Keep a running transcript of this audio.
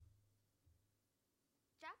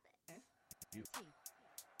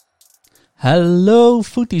Hello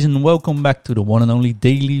footies and welcome back to the one and only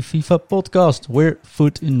daily FIFA podcast. We're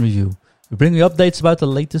Foot in Review. We bring you updates about the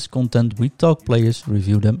latest content, we talk players,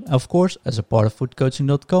 review them. Of course, as a part of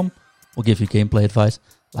footcoaching.com, we'll give you gameplay advice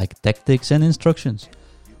like tactics and instructions.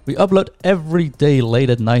 We upload every day late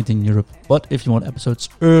at night in Europe, but if you want episodes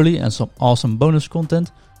early and some awesome bonus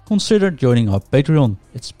content, consider joining our Patreon.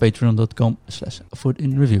 It's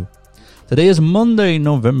patreon.com/footinreview. Today is Monday,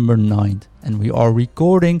 November 9th, and we are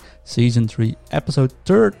recording Season 3, Episode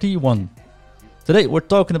 31. Today we're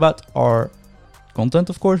talking about our content,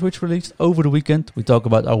 of course, which released over the weekend. We talk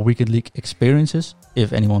about our Weekend League experiences,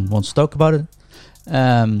 if anyone wants to talk about it.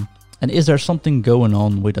 And is there something going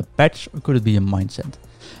on with a patch, or could it be a mindset?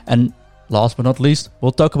 And last but not least,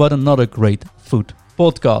 we'll talk about another great foot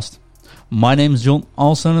podcast. My name is John,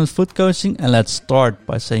 also known as Foot Coaching, and let's start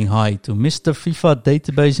by saying hi to Mr. FIFA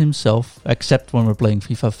Database himself, except when we're playing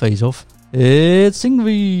FIFA Face Off. It's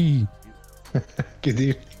Ingvi! Good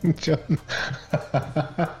evening, John.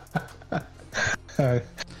 Yeah,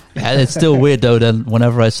 it's still weird though that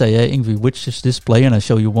whenever I say, hey Ingvi, which is this player, and I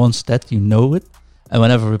show you one stat, you know it. And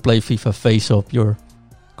whenever we play FIFA Face Off, you're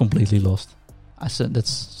completely lost. I said that's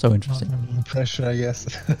so interesting. Pressure, I guess.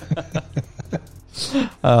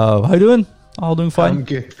 How you doing? All doing fine? I'm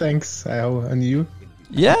good, thanks. And you?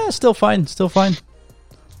 Yeah, still fine.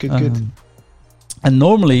 Good. And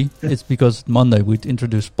normally, it's because Monday we'd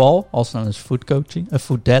introduce Paul, also known as Foot Coaching,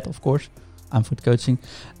 Foot Dad, of course. I'm Foot Coaching.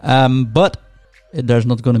 But there's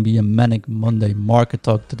not going to be a Manic Monday market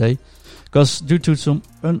talk today, because due to some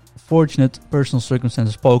unfortunate personal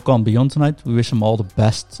circumstances, Paul can't be on tonight. We wish him all the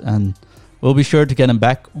best, and we'll be sure to get him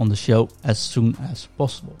back on the show as soon as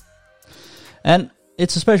possible. And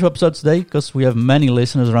it's a special episode today because we have many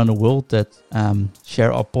listeners around the world that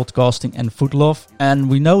share our podcasting and foot love.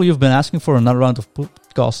 And we know you've been asking for another round of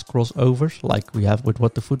podcast crossovers like we have with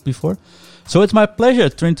What the Foot before. So it's my pleasure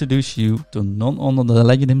to introduce you to none other than the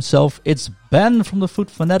legend himself. It's Ben from the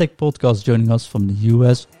Foot Fanatic podcast joining us from the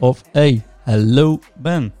US of A. Hello,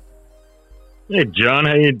 Ben. Hey, John.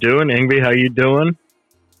 How you doing? Ingvi, how you doing?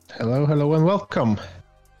 Hello, and welcome.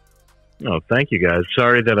 Oh, thank you, guys.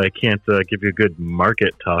 Sorry that I can't give you a good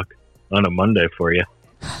market talk on a Monday for you.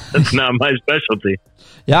 That's not my specialty.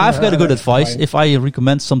 Yeah, I've got a good advice. If I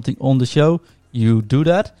recommend something on the show, you do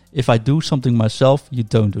that. If I do something myself, you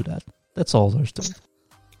don't do that. That's all there's to it.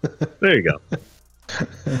 There you go.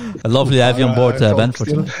 Lovely to have you on board, Ben. For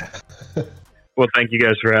tonight. Well, thank you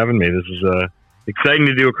guys for having me. This is exciting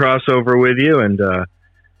to do a crossover with you, and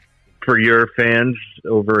for your fans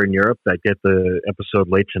over in Europe that get the episode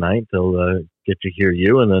late tonight, they'll get to hear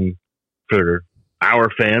you. And then for our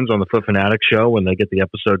fans on the Foot Fanatic show, when they get the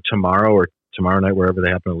episode tomorrow or tomorrow night, wherever they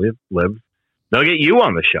happen to live, they'll get you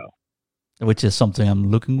on the show. Which is something I'm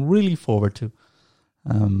looking really forward to.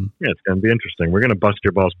 Yeah, it's going to be interesting. We're going to bust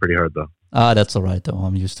your balls pretty hard, though. That's all right, though.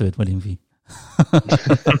 I'm used to it with Ingvi.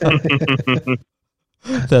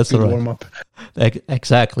 That's all right. Warm up.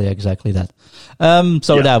 Exactly that.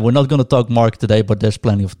 We're not going to talk Mark today, but there's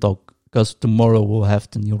plenty of talk because tomorrow we'll have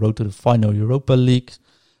the new Road to the Final Europa League.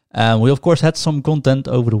 And we, of course, had some content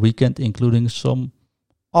over the weekend, including some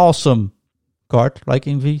awesome card like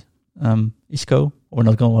Ingvi, Isco. We're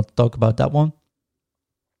not going to want to talk about that one.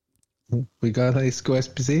 We got Isco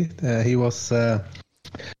SPC. He was, it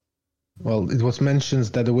was mentioned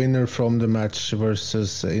that the winner from the match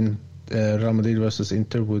versus Real Madrid versus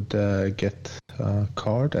Inter would get a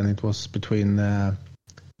card, and it was between I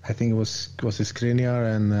think it was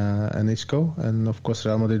Skriniar and Isco, and of course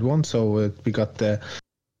Real Madrid won. So we got the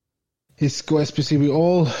Isco SPC we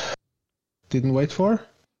all didn't wait for.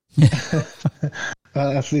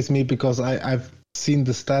 At least me, because I've seen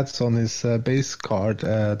the stats on his base card,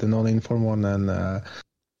 the non-inform one, and the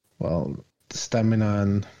stamina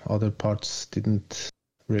and other parts didn't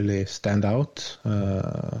really stand out.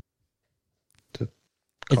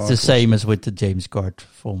 It's the same as with the James card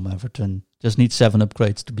from Everton. Just need 7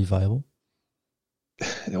 upgrades to be viable.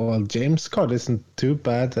 Well, James card isn't too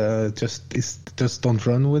bad. Just don't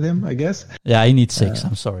run with him, I guess. Yeah, he needs 6.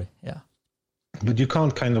 I'm sorry. Yeah, but you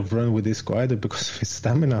can't kind of run with Isco either because of his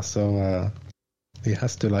stamina. So he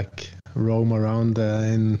has to roam around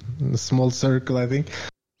in a small circle, I think.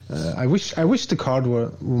 I wish the card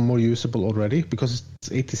were more usable already, because it's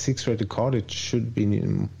 86 rated card. It should be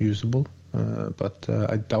usable. But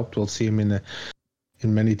I doubt we'll see him in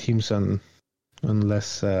many teams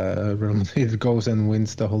unless Real Madrid goes and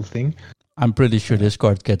wins the whole thing. I'm pretty sure this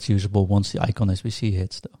card gets usable once the Icon SBC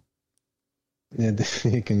hits, though. Yeah,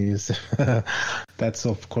 you can use that's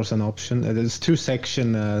of course an option. There's 2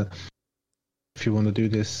 sections if you want to do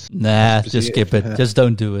this. Nah, just skip it. Just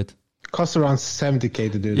don't do it. costs around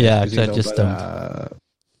 70k to do this. Yeah, exactly. Just don't.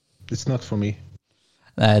 It's not for me.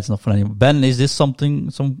 It's not for anyone. Ben, is this something?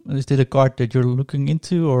 Is this a card that you're looking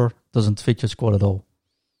into, or doesn't fit your squad at all?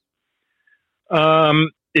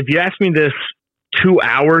 If you asked me this 2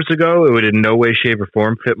 hours ago, it would in no way, shape, or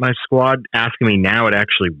form fit my squad. Asking me now, it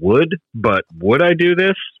actually would. But would I do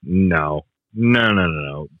this? No.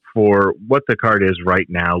 For what the card is right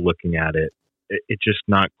now, looking at it, it's just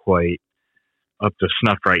not quite up to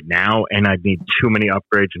snuff right now, and I'd need too many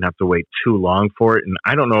upgrades and have to wait too long for it. And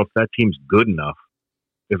I don't know if that team's good enough,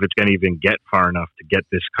 if it's going to even get far enough to get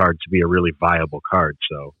this card to be a really viable card.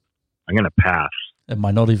 So I'm going to pass. It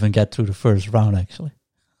might not even get through the first round, actually.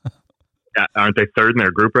 Aren't they third in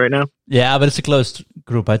their group right now? Yeah, but it's a close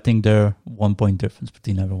group. I think they're 1 point difference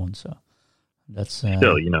between everyone. So that's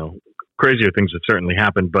still, crazier things have certainly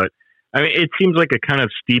happened. But I mean, it seems like a kind of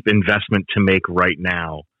steep investment to make right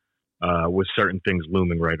now, with certain things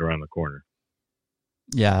looming right around the corner.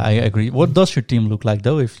 Yeah, I agree. What does your team look like,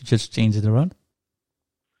 though, if you just change it around?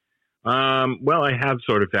 Well, I have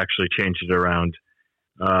sort of actually changed it around.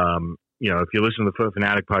 If you listen to the Foot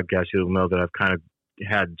Fanatic podcast, you'll know that I've kind of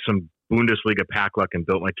had some Bundesliga pack luck and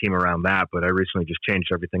built my team around that. But I recently just changed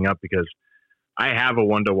everything up because I have a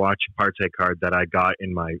one-to-watch Partey card that I got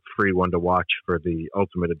in my free one-to-watch for the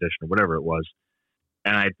Ultimate Edition or whatever it was.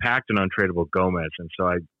 And I packed an untradeable Gomez. And so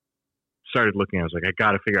I started looking, I was like, I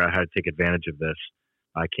got to figure out how to take advantage of this.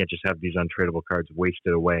 I can't just have these untradeable cards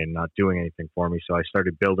wasted away and not doing anything for me. So I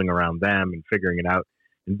started building around them and figuring it out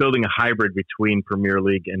and building a hybrid between Premier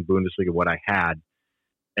League and Bundesliga, what I had.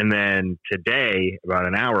 And then today, about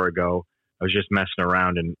an hour ago, I was just messing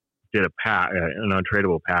around and did an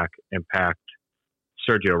untradeable pack and packed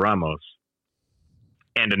Sergio Ramos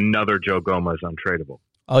and another Joe Gomez untradeable.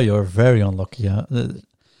 Oh, you're very unlucky.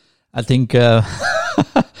 I think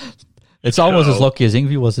it's almost as lucky as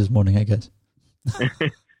Ingvi was this morning, I guess.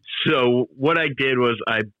 So what I did was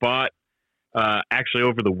I bought, actually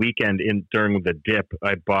over the weekend during the dip,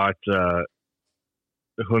 I bought the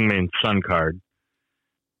Heung-min Son card.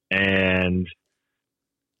 And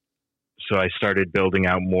so I started building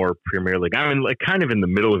out more Premier League. I'm kind of in the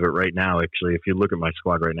middle of it right now, actually. If you look at my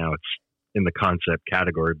squad right now, it's in the concept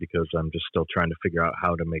category because I'm just still trying to figure out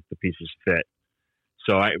how to make the pieces fit.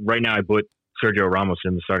 So right now I put Sergio Ramos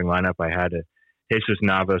in the starting lineup. I had a Jesus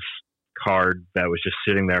Navas card that was just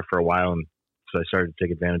sitting there for a while, and so I started to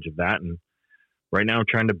take advantage of that. And right now I'm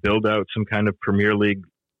trying to build out some kind of Premier League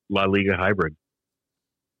La Liga hybrid.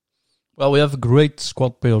 Well, we have a great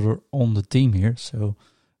squad builder on the team here, so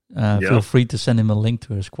feel free to send him a link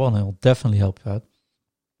to his squad, and he'll definitely help you out.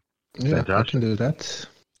 Yeah, fantastic. I can do that.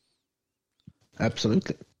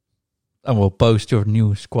 Absolutely. And we'll post your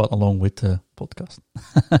new squad along with the podcast.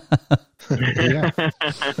 Yeah.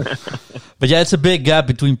 But yeah, it's a big gap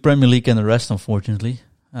between Premier League and the rest, unfortunately.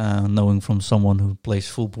 Knowing from someone who plays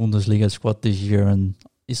full Bundesliga squad this year and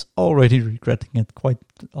is already regretting it quite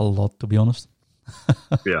a lot, to be honest.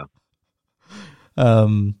 Yeah.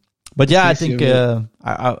 But yeah, I think I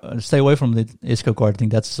stay away from the Isco card. I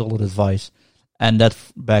think that's solid advice. And that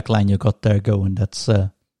back line you got there going, that's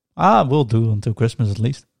will do until Christmas at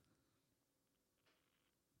least.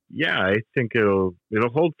 Yeah, I think it'll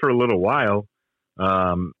hold for a little while.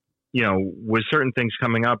 With certain things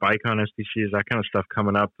coming up, Icon SBCs, that kind of stuff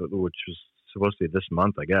coming up, which was supposed to be this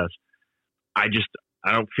month, I guess. I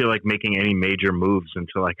don't feel like making any major moves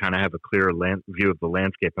until I kind of have a clearer view of the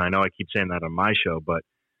landscape. And I know I keep saying that on my show, but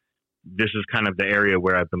this is kind of the area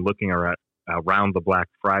where I've been looking around the Black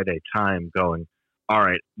Friday time going, all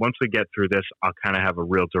right, once we get through this, I'll kind of have a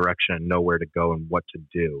real direction and know where to go and what to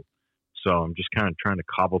do. So I'm just kind of trying to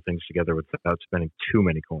cobble things together without spending too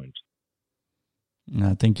many coins.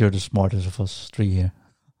 I think you're the smartest of us three here.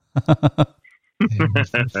 The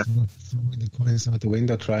coins out the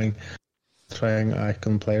window trying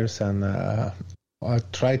icon players, and I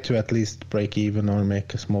try to at least break even or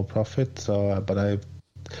make a small profit. So, but I've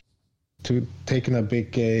taken a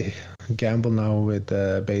big gamble now with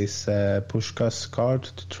the base Puskás card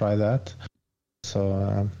to try that.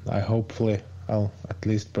 So hopefully I'll at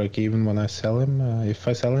least break even when I sell him. If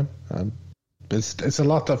I sell him, it's a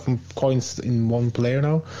lot of coins in one player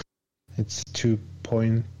now. It's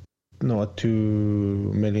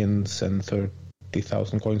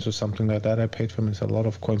 2,030,000 coins or something like that I paid for him. It's a lot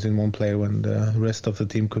of coins in one player when the rest of the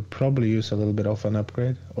team could probably use a little bit of an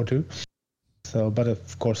upgrade or two. So, but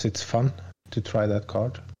of course it's fun to try that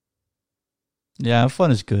card. Yeah,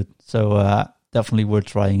 fun is good. So definitely worth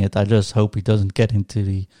trying it. I just hope he doesn't get into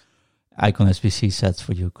the Icon SBC sets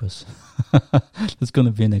for you, because it's going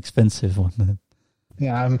to be an expensive one.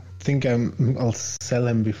 Yeah, I think I'll sell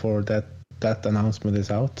him before that that announcement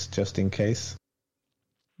is out, just in case.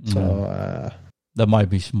 So that might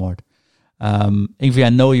be smart. Ingvi, I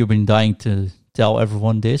know you've been dying to tell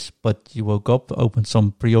everyone this, but you woke up, opened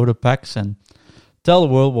some pre-order packs, and tell the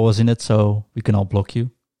world what was in it so we can all block you.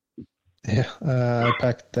 Yeah, I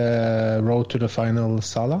packed Road to the Final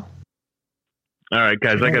Salah. All right,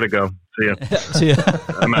 guys, I gotta go. See ya. See ya.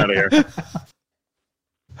 I'm out of here.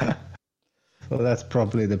 So that's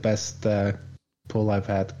probably the best pull I've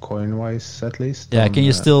had coin-wise, at least. Yeah, can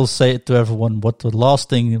you still say to everyone what the last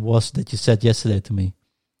thing was that you said yesterday to me?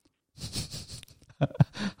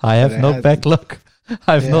 I have no backlog.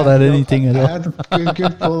 I've not had anything at all. I had a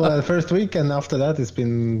good pull the first week, and after that it's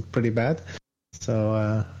been pretty bad.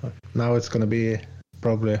 So now it's going to be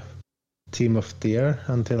probably team of the year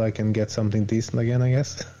until I can get something decent again, I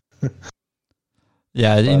guess.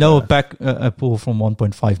 Yeah, a pool from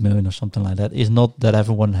 1.5 million or something like that is not that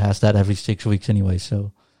everyone has that every 6 weeks anyway.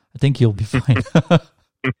 So I think you'll be fine.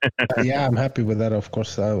 Yeah, I'm happy with that. Of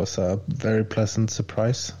course, that was a very pleasant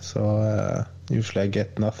surprise. So usually I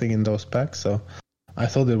get nothing in those packs. So I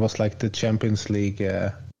thought it was like the Champions League,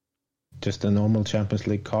 just a normal Champions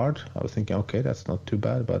League card. I was thinking, okay, that's not too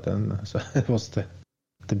bad. But then so it was the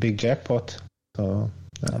big jackpot. So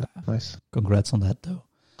nice. Congrats on that, though.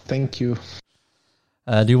 Thank you.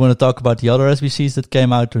 Do you want to talk about the other SBCs that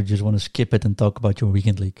came out, or just want to skip it and talk about your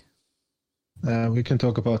weekend league? We can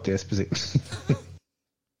talk about the SBC.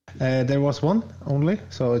 There was one only,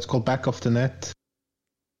 so it's called Back of the Net.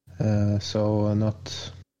 So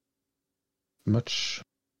not much,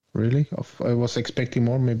 really. I was expecting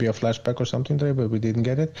more, maybe a flashback or something there, but we didn't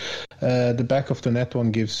get it. The Back of the Net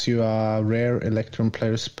one gives you a rare Electrum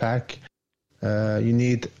Players pack. You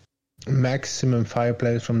need maximum 5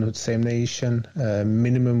 players from the same nation,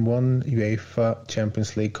 minimum 1 UEFA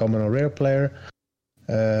Champions League common or rare player,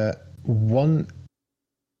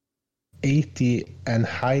 180 and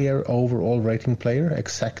higher overall rating player,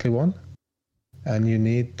 exactly 1, and you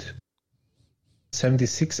need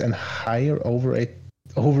 76 and higher over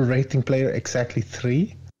rating player, exactly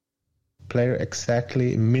 3, player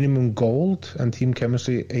exactly minimum gold, and team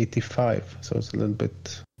chemistry 85. So it's a little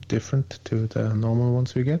bit different to the normal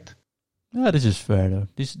ones we get. Yeah, this is fair though.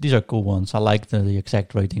 These are cool ones. I like the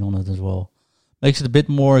exact rating on it as well. Makes it a bit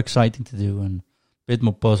more exciting to do and a bit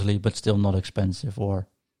more puzzly, but still not expensive or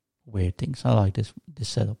weird things. I like this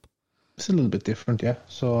setup. It's a little bit different, yeah.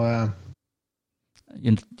 So,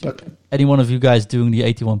 but any one of you guys doing the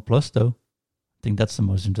 81 plus though? I think that's the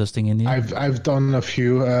most interesting in here. I've done a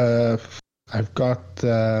few. I've got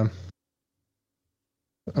a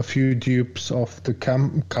few dupes of the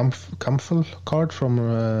Kampfel card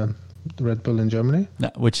from Red Bull in Germany. Yeah,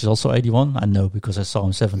 which is also 81. I know because I saw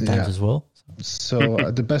him 7 times as well. So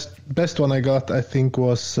the best one I got, I think,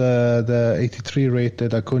 was the 83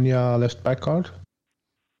 rated Acuna left back card.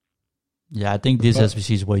 Yeah, I think this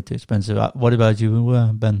SBC is way too expensive. What about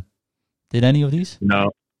you, Ben? Did any of these?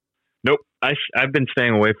 Nope. I've been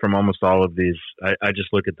staying away from almost all of these. I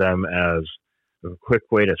just look at them as a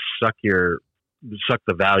quick way to suck the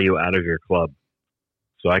value out of your club.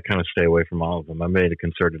 So I kind of stay away from all of them. I made a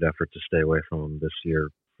concerted effort to stay away from them this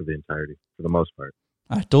year for the entirety, for the most part.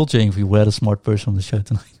 I told you if we were the smart person on the show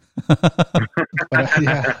tonight.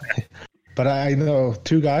 But I know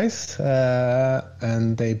 2 guys,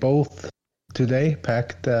 and they both today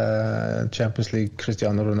packed Champions League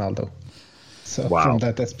Cristiano Ronaldo. So from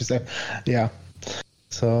that specific, yeah.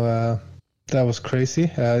 So that was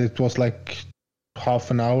crazy. It was like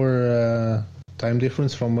half an hour time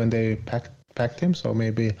difference from when they packed him, so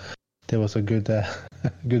maybe there was a good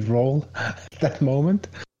roll at that moment.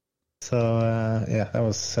 So that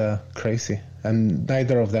was crazy, and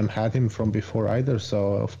neither of them had him from before either.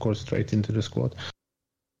 So of course, straight into the squad.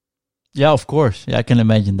 Yeah, of course. Yeah, I can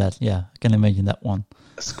imagine that. Yeah, I can imagine that one.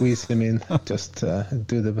 Squeeze him in, just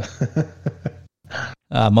do the.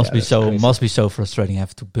 Must be so frustrating.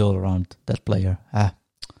 Have to build around that player. I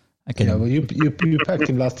can. Yeah, well, you packed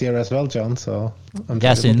him last year as well, John. So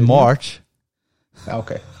yes, in March.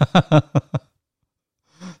 Okay.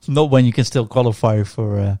 Not when you can still qualify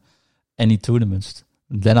for any tournaments.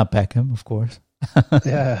 Then I pack him, of course.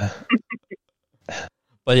 Yeah.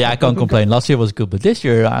 But yeah, I can't complain. Last year was good, but this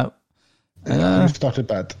year, you started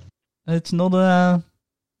bad. It's not.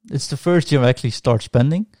 It's the first year I actually start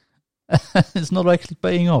spending. It's not actually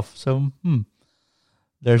paying off. So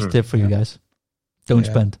there's a tip for you guys: don't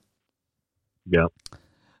spend. Yeah.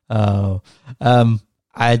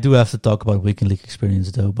 I do have to talk about Weekend League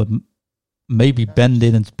experience though, but maybe Ben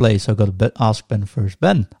didn't play, so I got to ask Ben first.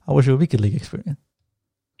 Ben, how was your Weekend League experience?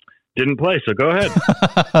 Didn't play, so go ahead.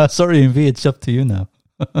 Sorry, MV, it's up to you now.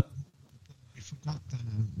 We forgot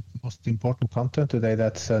most important content today.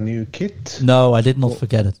 That's a new kit. No, I did not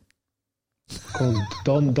forget it. Called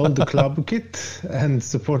Don the Club kit, and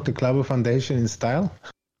support the Club Foundation in style.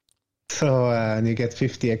 So and you get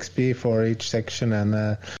 50 XP for each section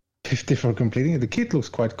and 50 for completing it. The kit looks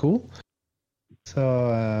quite cool.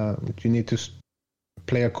 So you need to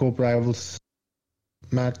play a co-op rivals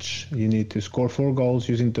match. You need to score 4 goals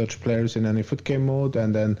using Dutch players in any foot game mode,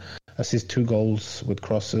 and then assist 2 goals with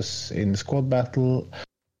crosses in squad battle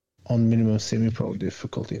on minimum semi-pro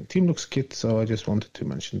difficulty. Team looks kit, so I just wanted to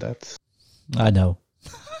mention that. I know.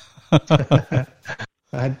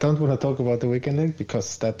 I don't want to talk about the weekend league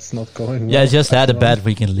because that's not going well. Yeah, I just had a bad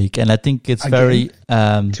weekend league, and I think it's very...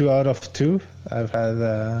 2 out of 2 I've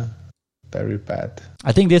had very bad.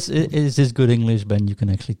 I think this is good English, Ben. You can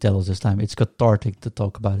actually tell us this time. It's cathartic to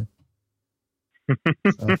talk about it.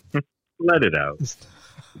 So, let it out.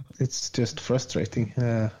 It's just frustrating.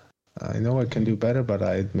 I know I can do better, but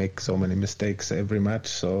I make so many mistakes every match.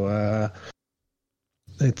 So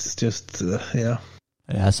it's just, yeah.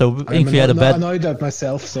 Yeah, so I'm annoyed at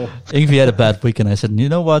myself. So Ingvi had a bad weekend. I said, you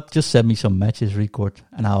know what? Just send me some matches record,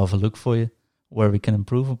 and I'll have a look for you where we can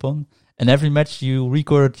improve upon. And every match you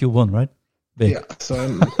recorded, you won, right? Big. Yeah. So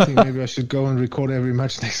I think maybe I should go and record every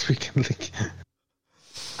match next weekend league.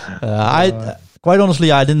 I quite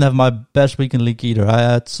honestly, I didn't have my best weekend league either. I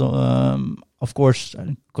had some, of course,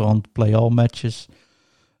 I can't play all matches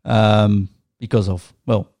because of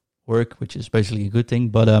work, which is basically a good thing.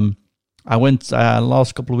 But I went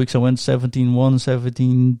last couple of weeks. I went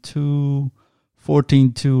 17-1, 17-2,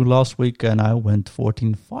 14-2 last week, and I went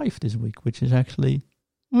 14-5 this week, which is actually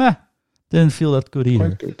didn't feel that good either.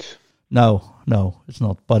 Quite good. No, it's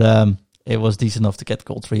not. But it was decent enough to get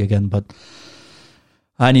gold 3 again. But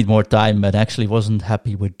I need more time, and actually wasn't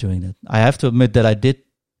happy with doing it. I have to admit that I did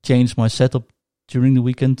change my setup during the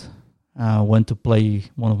weekend. I went to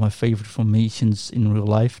play one of my favorite formations in real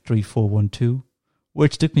life, 3-4-1-2.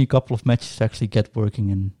 Which took me a couple of matches to actually get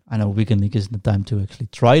working, and I know weekend league isn't the time to actually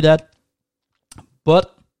try that.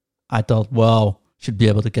 But I thought, should be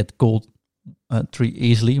able to get gold 3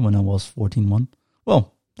 easily when I was 14-1.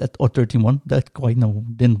 Well, or 13-1. That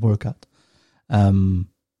didn't work out.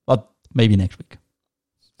 But maybe next week.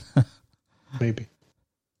 Maybe.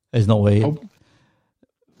 There's no way.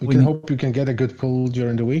 We can hope you can get a good pull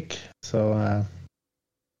during the week. So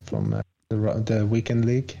from the weekend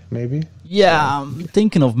league, maybe. Yeah, I'm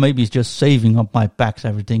thinking of maybe just saving up my packs,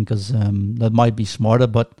 everything, because that might be smarter.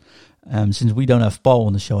 But since we don't have Paul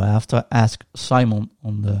on the show, I have to ask Simon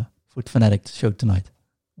on the Foot Fanatic show tonight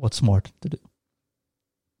what's smart to do.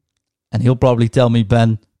 And he'll probably tell me,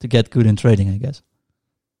 Ben, to get good in trading, I guess.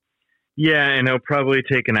 Yeah, and he'll probably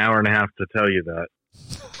take an hour and a half to tell you that.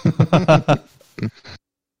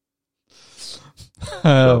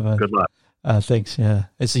 So, good luck. Thanks. Yeah,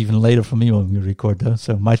 it's even later for me when we record, though,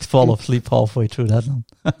 so might fall asleep halfway through that one.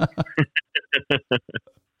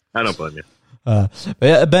 I don't blame you.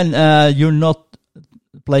 Ben, you're not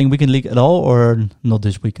playing weekend league at all, or not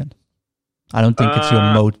this weekend? I don't think it's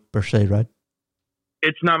your mode per se, right?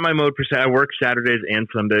 It's not my mode per se. I work Saturdays and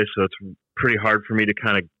Sundays, so it's pretty hard for me to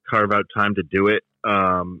kind of carve out time to do it.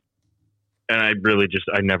 And I really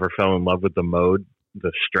I never fell in love with the mode,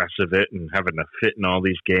 the stress of it, and having to fit in all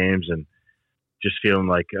these games, and just feeling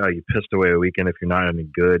like you pissed away a weekend if you're not any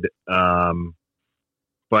good.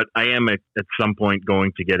 But I am at some point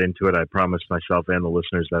going to get into it. I promised myself and the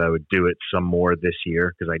listeners that I would do it some more this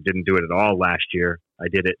year, because I didn't do it at all last year. I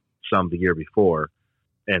did it some the year before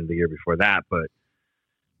and the year before that, but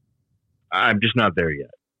I'm just not there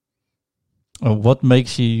yet. What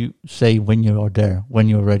makes you say when you are there, when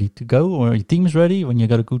you're ready to go, or your team's ready, when you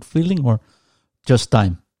got a good feeling, or just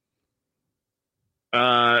time?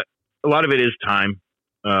 A lot of it is time,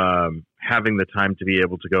 having the time to be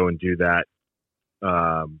able to go and do that.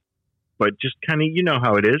 But just kind of, you know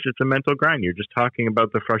how it is. It's a mental grind. You're just talking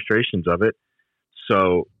about the frustrations of it.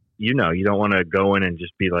 So, you don't want to go in and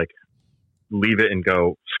just be like, leave it and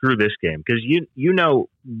go, screw this game. Because you know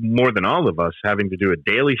more than all of us, having to do a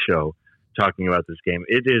daily show talking about this game,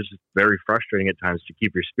 it is very frustrating at times to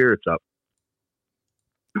keep your spirits up.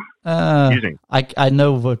 I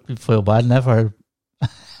know what you feel, but I never...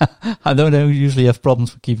 I don't usually have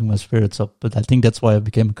problems with keeping my spirits up, but I think that's why I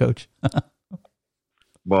became a coach.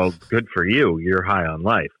 Well, good for you. You're high on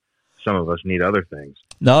life. Some of us need other things.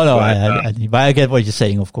 No, but I get what you're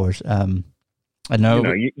saying, of course. I know.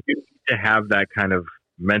 You need to have that kind of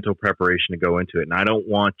mental preparation to go into it. And I don't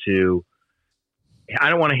want to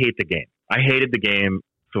hate the game. I hated the game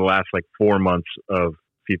for the last 4 months of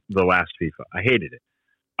the last FIFA. I hated it.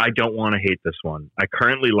 I don't want to hate this one. I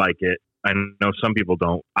currently like it. I know some people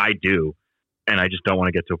don't. I do. and I just don't want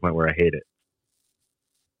to get to a point where I hate it.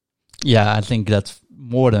 Yeah, I think that's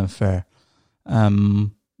more than fair.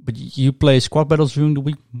 But you play squad battles during the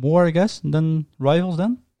week more, I guess, than rivals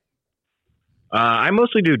then? I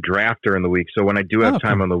mostly do draft during the week, so when I do have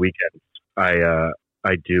time on the weekends,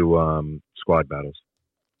 I do squad battles.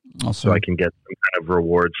 Awesome. So I can get some kind of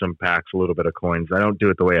rewards, some packs, a little bit of coins. I don't do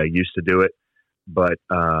it the way I used to do it, but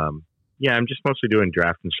yeah, I'm just mostly doing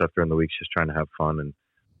draft and stuff during the weeks, just trying to have fun and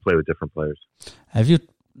play with different players. Have you,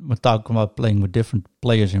 we're talking about playing with different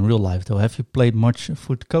players in real life though, have you played much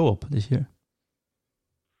Foot Co-op this year?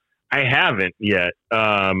 I haven't yet.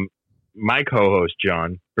 My co-host,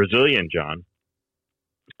 John, Brazilian John,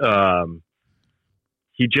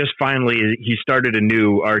 he just he started a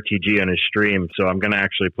new RTG on his stream, so I'm going to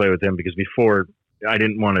actually play with him because before I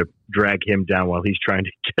didn't want to drag him down while he's trying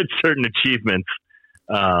to get certain achievements.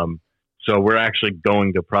 So we're actually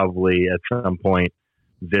going to probably at some point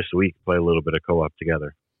this week play a little bit of co-op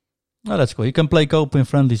together. Oh, that's cool. You can play co-op in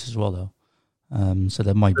friendlies as well though. So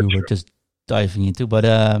that might be worth just diving into.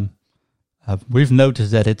 But we've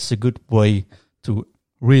noticed that it's a good way to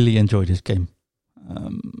really enjoy this game.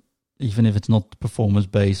 Even if it's not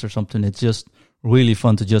performance-based or something, it's just really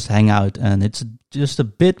fun to just hang out. And it's just a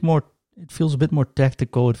bit more, it feels a bit more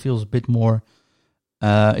tactical. It feels a bit more,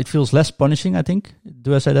 it feels less punishing, I think.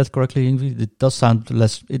 Do I say that correctly, Yngwie? It does sound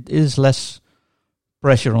less, it is less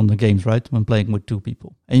pressure on the games, right? When playing with two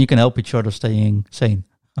people. And you can help each other staying sane.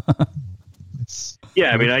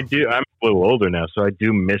 Yeah, I mean, I'm a little older now, so I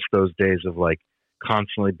do miss those days of like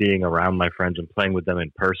constantly being around my friends and playing with them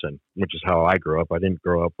in person, which is how I grew up. I didn't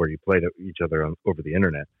grow up where you played each other over the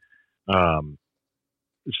internet.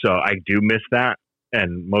 So I do miss that.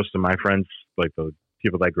 And most of my friends, like the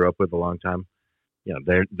people that I grew up with a long time, you know,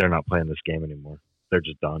 they're not playing this game anymore. They're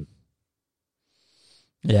just done.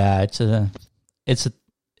 Yeah, it's a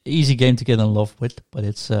easy game to get in love with, but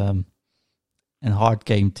it's a hard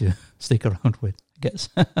game to stick around with, I guess.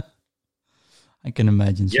 I can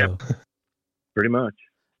imagine. Yeah. So. Pretty much.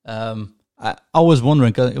 I was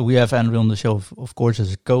wondering, we have Andrew on the show, of course,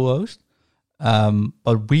 as a co-host,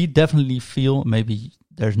 but we definitely feel, maybe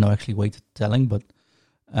there's no actually way to telling, but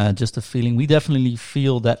just a feeling, we definitely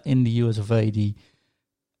feel that in the US of A, the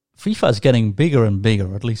FIFA is getting bigger and bigger,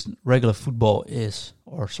 or at least regular football is,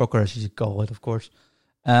 or soccer as you call it, of course.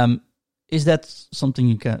 Is that something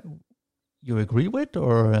you agree with,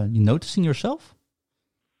 or you noticing yourself?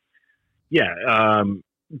 Yeah,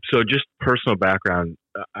 so just personal background,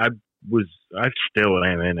 I still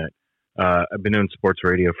am in it. I've been doing sports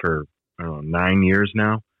radio for, I don't know, 9 years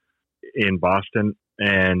now in Boston.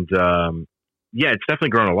 And, yeah, it's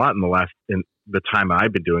definitely grown a lot in the time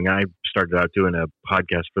I've been doing. I started out doing a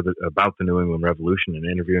podcast about the New England Revolution and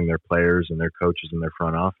interviewing their players and their coaches in their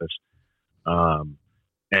front office.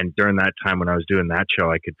 And during that time when I was doing that show,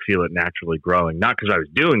 I could feel it naturally growing, not because I was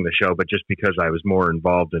doing the show, but just because I was more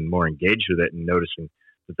involved and more engaged with it and noticing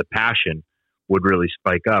that the passion would really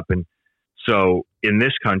spike up. And so in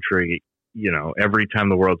this country, you know, every time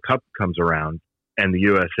the World Cup comes around and the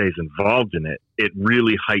USA is involved in it, it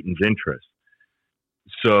really heightens interest.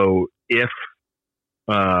 So if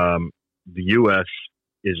the US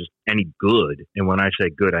is any good, and when I say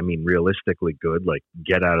good, I mean realistically good, like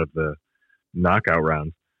get out of the knockout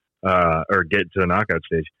round, or get to the knockout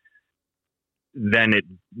stage, then it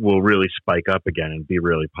will really spike up again and be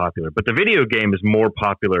really popular. But the video game is more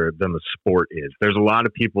popular than the sport is. There's a lot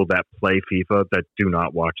of people that play FIFA that do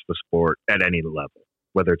not watch the sport at any level,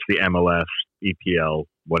 whether it's the MLS, EPL,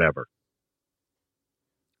 whatever.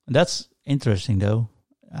 That's interesting, though.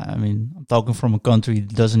 I mean, I'm talking from a country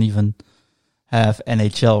that doesn't even have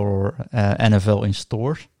NHL or NFL in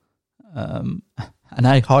stores. And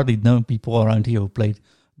I hardly know people around here who played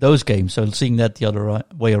those games. So seeing that the other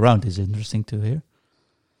way around is interesting to hear.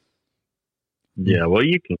 Yeah, well,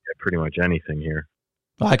 you can get pretty much anything here.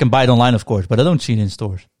 Well, I can buy it online, of course, but I don't see it in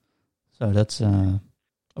stores. So that's,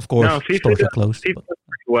 of course, no, FIFA stores are closed. FIFA does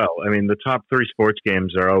pretty well. I mean, the top 3 sports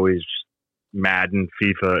games are always Madden,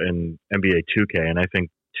 FIFA, and NBA 2K, and I think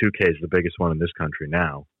 2K is the biggest one in this country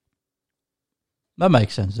now. That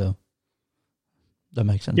makes sense, though. That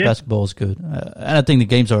makes sense. Yeah. Basketball is good. And I think the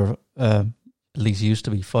games are, at least used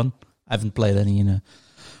to be fun. I haven't played any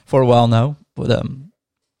for a while now, but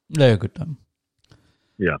they're good.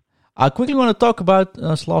 Yeah. I quickly want to talk about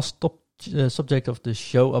this last subject of the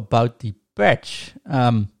show about the patch.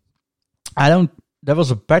 There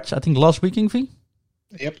was a patch, I think, last week, Yngwie?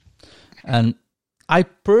 Yep. And I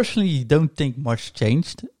personally don't think much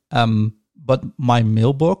changed. But my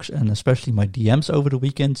mailbox and especially my DMs over the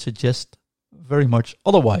weekend suggest very much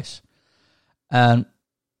otherwise. And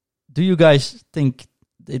do you guys think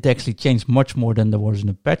it actually changed much more than there was in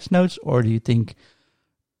the patch notes, or do you think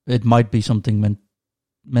it might be something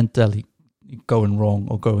mentally going wrong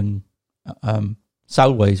or going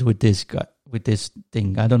sideways with this guy, with this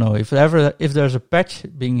thing? I don't know. If there's a patch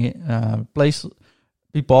being placed,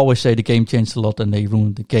 people always say the game changed a lot and they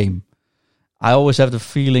ruined the game. I always have the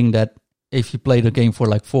feeling that if you play the game for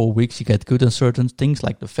like 4 weeks, you get good at certain things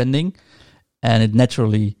like defending, and it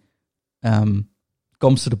naturally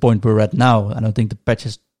comes to the point we're at now. I don't think the patch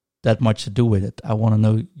has that much to do with it. I want to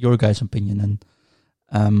know your guys' opinion,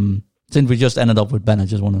 and since we just ended up with Ben, I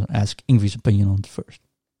just want to ask Ingvi's opinion on it first.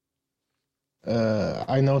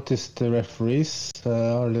 I noticed the referees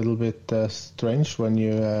are a little bit strange when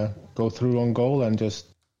you go through on goal and just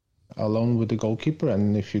alone with the goalkeeper,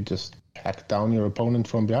 and if you just hack down your opponent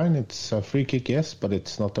from behind, it's a free kick, yes, but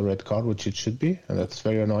it's not a red card, which it should be, and that's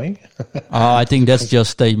very annoying. I think that's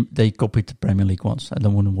just they copied the Premier League ones. I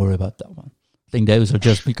don't want to worry about that one. I think those are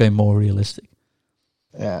just became more realistic.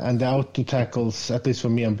 Yeah, and the auto tackles, at least for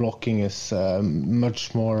me, and blocking is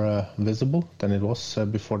much more visible than it was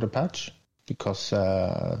before the patch, because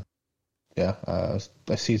I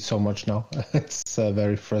see it so much now. It's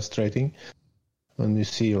very frustrating when you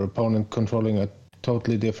see your opponent controlling a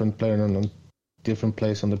totally different player on a different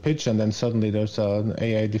place on the pitch, and then suddenly there's an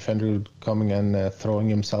AI defender coming and throwing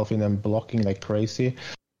himself in and blocking like crazy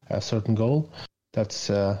a certain goal. That's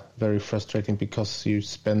very frustrating, because you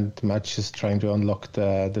spend matches trying to unlock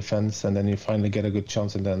the defense, and then you finally get a good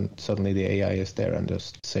chance, and then suddenly the AI is there and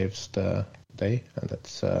just saves the day. And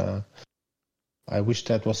that's I wish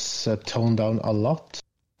that was toned down a lot,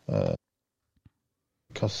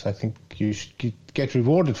 because I think you should get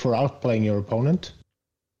rewarded for outplaying your opponent.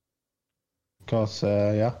 Because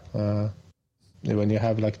when you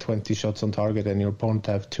have like 20 shots on target and your opponent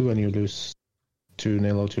have 2 and you lose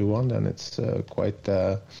 2-0 or 2-1, then it's quite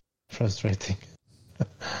frustrating.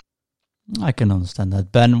 I can understand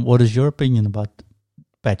that. Ben, what is your opinion about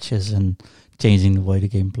patches and changing the way the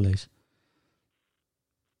game plays?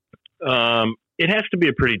 It has to be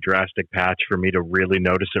a pretty drastic patch for me to really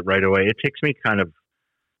notice it right away. It takes me kind of,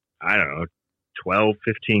 12,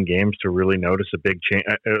 15 games to really notice a big change,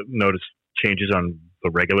 notice changes on the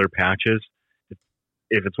regular patches.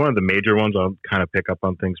 If it's one of the major ones, I'll kind of pick up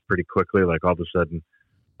on things pretty quickly. Like all of a sudden,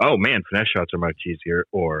 oh man, finesse shots are much easier,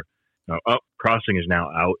 or crossing is now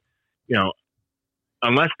out.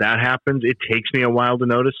 Unless that happens, it takes me a while to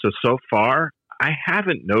notice. So far, I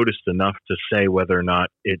haven't noticed enough to say whether or not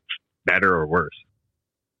it's better or worse.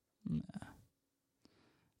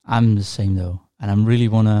 I'm the same though, and I really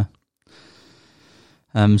want to.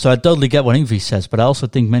 So I totally get what Ingvi says, but I also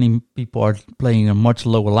think many people are playing a much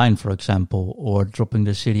lower line, for example, or dropping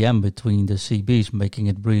the CDM between the CBs, making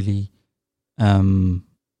it really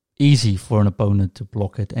easy for an opponent to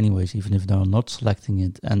block it anyways, even if they're not selecting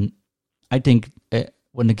it. And I think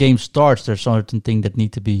when the game starts, there's certain things that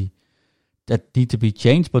need to be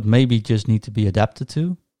changed, but maybe just need to be adapted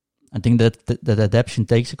to. I think that adaptation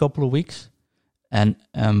takes a couple of weeks. And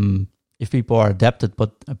if people are adapted,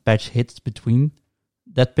 but a patch hits between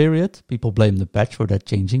that period, people blame the patch for that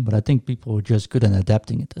changing, but I think people are just good at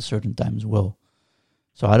adapting it at a certain time as well.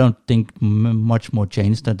 So I don't think much more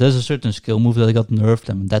changed. That there's a certain skill move that got nerfed,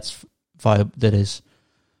 and that is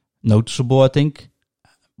noticeable, I think.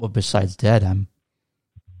 But besides that, I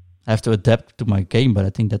have to adapt to my game, but I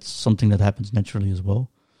think that's something that happens naturally as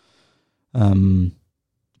well.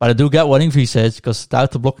 But I do get what Ingvi says, because the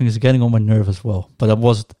auto blocking is getting on my nerve as well. But I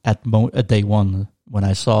was at day one when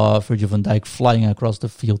I saw Virgil van Dijk flying across the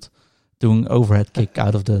field, doing overhead kick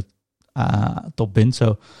out of the top bin.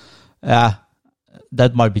 So,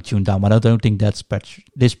 that might be tuned down, but I don't think that's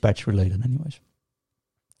this patch related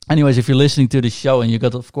Anyways, if you're listening to the show and you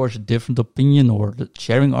got, of course, a different opinion or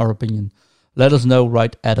sharing our opinion, let us know,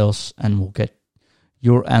 write at us, and we'll get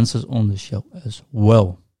your answers on the show as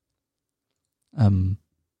well.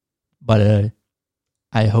 But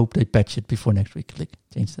I hope they patch it before next week.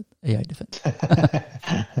 Change that AI defense.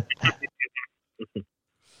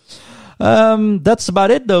 That's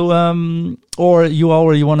about it, though. Or you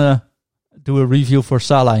already want to do a review for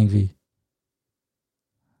Salah, Ingvi?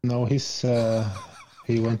 No,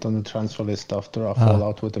 he went on the transfer list after a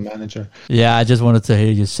fallout with the manager. Yeah, I just wanted to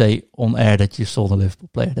hear you say on air that you sold a Liverpool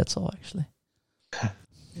player. That's all, actually.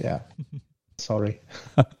 Yeah. Sorry.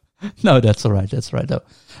 No, that's all right. That's right, though.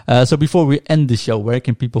 So before we end the show, where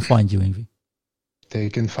can people find you, Ingvi? They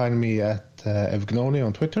can find me at Evgnoni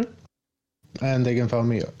on Twitter, and they can find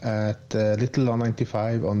me at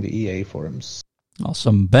Little95 on the EA forums.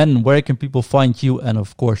 Awesome. Ben, where can people find you and,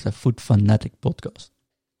 of course, the Foot Fanatic podcast?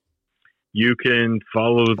 You can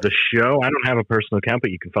follow the show. I don't have a personal account,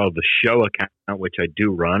 but you can follow the show account, which I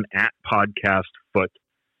do run, at Podcast Foot.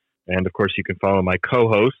 And, of course, you can follow my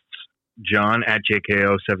co-hosts, John at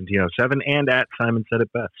JKO1707 and at Simon Said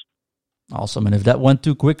It Best. Awesome. And if that went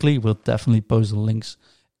too quickly, we'll definitely post the links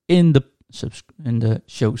in the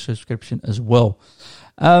show subscription as well.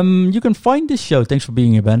 You can find this show. Thanks for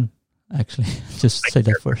being here, Ben. Actually, just say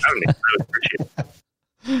that first.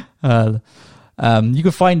 You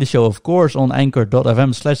can find the show, of course, on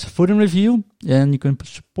anchor.fm/foodandreview. And you can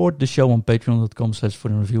support the show on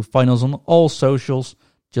patreon.com/foodandreview. Find us on all socials.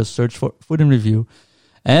 Just search for Food and Review.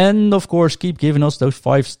 And, of course, keep giving us those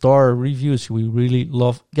 5-star reviews. We really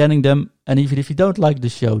love getting them. And even if you don't like the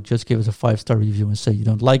show, just give us a 5-star review and say you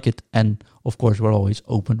don't like it. And, of course, we're always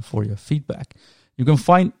open for your feedback. You can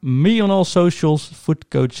find me on all socials,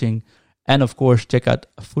 Food Coaching. And, of course, check out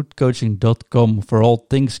foodcoaching.com for all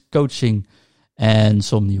things coaching. And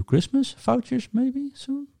some new Christmas vouchers, maybe,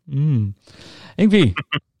 soon. Ingvi,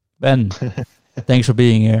 Ben, thanks for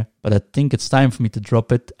being here. But I think it's time for me to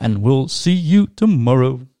drop it. And we'll see you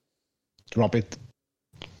tomorrow. Drop it.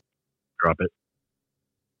 Drop it.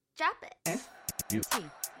 Drop it. F-U. T.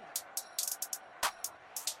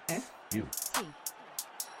 F-U. T.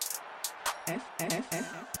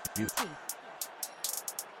 F-F-F-U. T.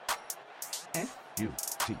 F-U.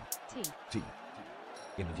 T. T. T.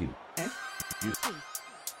 Interview. F-U. T.